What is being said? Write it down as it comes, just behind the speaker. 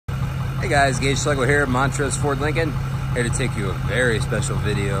Hey guys, Gage Schlegel here, Montrose Ford Lincoln, here to take you a very special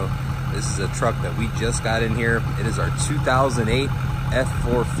video. This is a truck that we just got in here. It is our 2008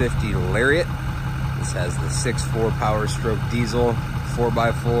 F450 Lariat. This has the 6.4 power stroke diesel,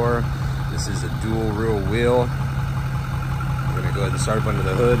 4x4. This is a dual rear wheel. We're gonna go ahead and start up under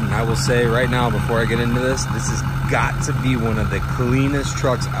the hood, and I will say right now, before I get into this has got to be one of the cleanest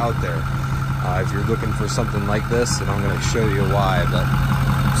trucks out there. If you're looking for something like this, and I'm gonna show you why, but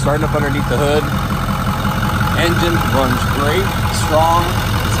starting up underneath the hood, engine runs great, strong.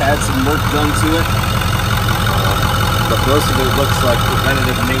 It's had some work done to it, but most of it looks like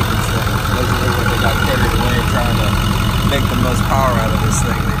preventative maintenance things. It doesn't look like they got carried away trying to make the most power out of this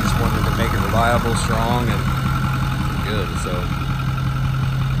thing. They just wanted to make it reliable, strong, and good. So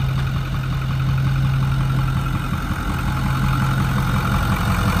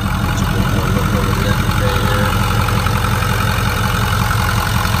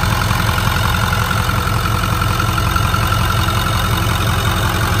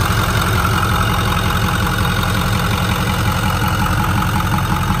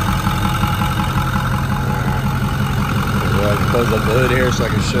close up the hood here so I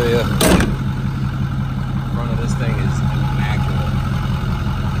can show you. The front of this thing is immaculate.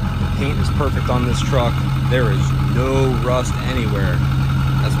 The paint is perfect on this truck. There is no rust anywhere.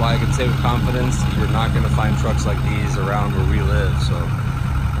 That's why I can say with confidence you're not going to find trucks like these around where we live. So,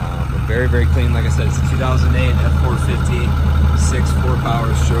 but very, very clean. Like I said, it's a 2008 F450, 6.4 power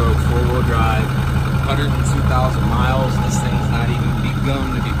stroke, 4-wheel drive, 102,000 miles. This thing's not even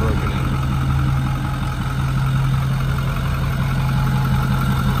begun to be broken in.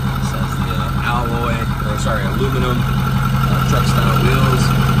 Aluminum truck style wheels,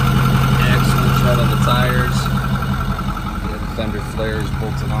 excellent tread on the tires. You have the fender flares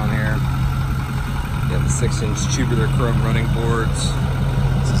bolted on here. You have the 6-inch tubular chrome running boards.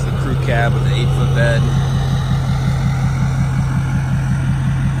 This is the crew cab with the 8-foot bed.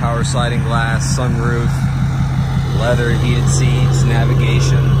 Power sliding glass, sunroof, leather, heated seats,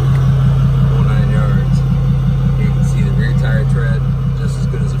 navigation, whole 9 yards. You can see the rear tire tread just as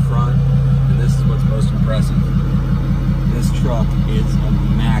good as the front. And this is what's most impressive. This truck is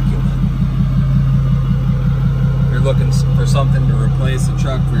immaculate. If you're looking for something to replace a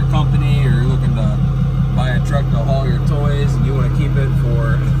truck for your company, or you're looking to buy a truck to haul your toys and you want to keep it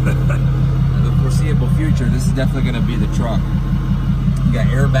for the foreseeable future, this is definitely going to be the truck. You got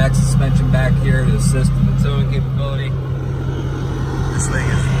airbag suspension back here to assist in the towing capability. This thing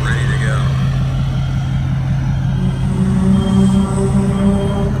is ready to go.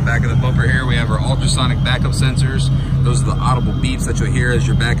 Back of the bumper here, we have our ultrasonic backup sensors. Those are the audible beeps that you'll hear as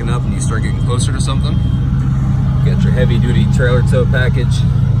you're backing up and you start getting closer to something. You got your heavy duty trailer tow package.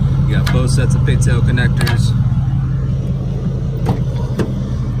 You got both sets of pigtail connectors.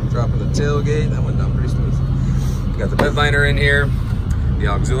 Dropping the tailgate, that went down pretty smooth. You got the bed liner in here, the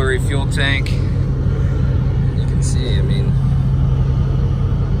auxiliary fuel tank. You can see, I mean,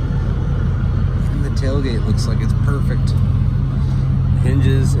 even the tailgate looks like it's perfect.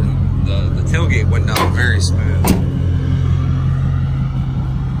 Hinges and the tailgate went down very smooth.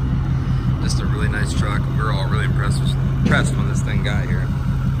 Just a really nice truck. We're all really impressed when this thing got here.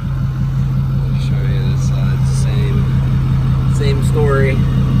 Let me show you this side. Same story.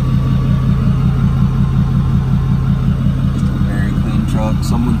 Just a very clean truck.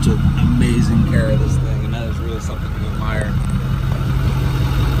 Someone took amazing care of this thing, and that is really something to admire.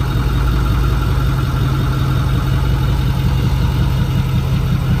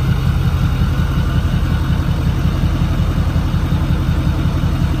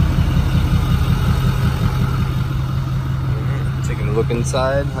 Look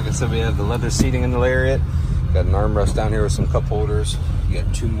inside. Like I said, we have the leather seating in the Lariat. Got an armrest down here with some cup holders. You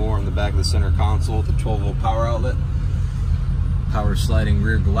got 2 more in the back of the center console with the 12-volt power outlet. Power sliding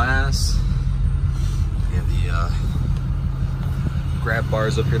rear glass. You have the grab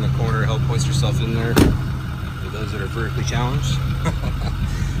bars up here in the corner to help hoist yourself in there for those that are vertically challenged.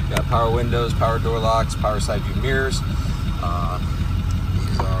 Got power windows, power door locks, power side view mirrors.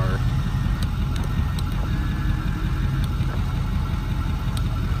 These are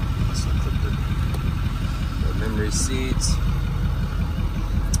memory seats.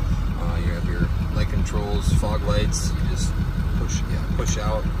 You have your light controls, fog lights. You just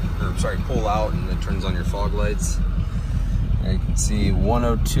pull out, and it turns on your fog lights. There you can see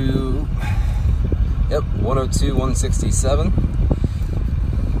 102. Yep, 102, 167.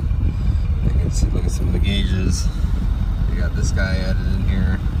 You can see, look at some of the gauges. You got this guy added in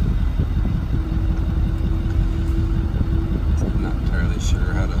here. I'm not entirely sure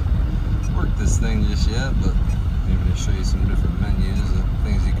how to work this thing just yet, but maybe to show you some different menus of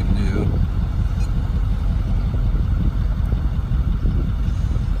things you can do.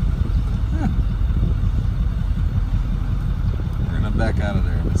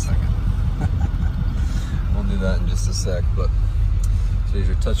 So there's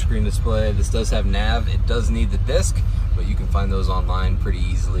your touchscreen display. This does have nav. It does need the disc, but you can find those online pretty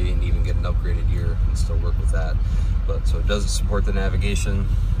easily and even get an upgraded year and still work with that. But so it does support the navigation.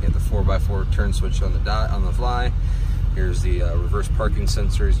 You have the 4x4 turn switch on the fly. Here's the reverse parking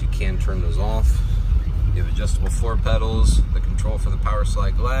sensors. You can turn those off. You have adjustable floor pedals, the control for the power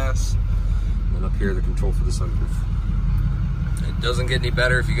slide glass, and then up here the control for the sunroof. It doesn't get any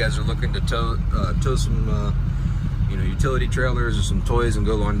better if you guys are looking to tow some utility trailers or some toys and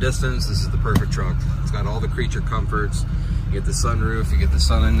go long distance. This is the perfect trunk. It's got all the creature comforts. You get the sunroof, you get the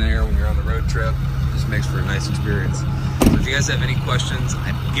sun in there when you're on the road trip. It just makes for a nice experience. So if you guys have any questions,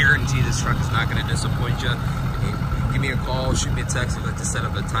 I guarantee this truck is not going to disappoint you. Give me a call, shoot me a text if you'd like to set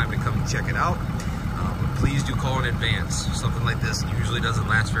up a time to come check it out. Please do call in advance. Something like this usually doesn't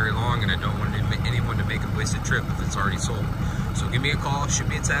last very long, and I don't want anyone to make a wasted trip if it's already sold. So give me a call, shoot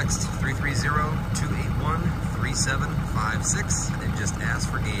me a text, 330-281-3756, and just ask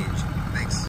for Gage. Thanks.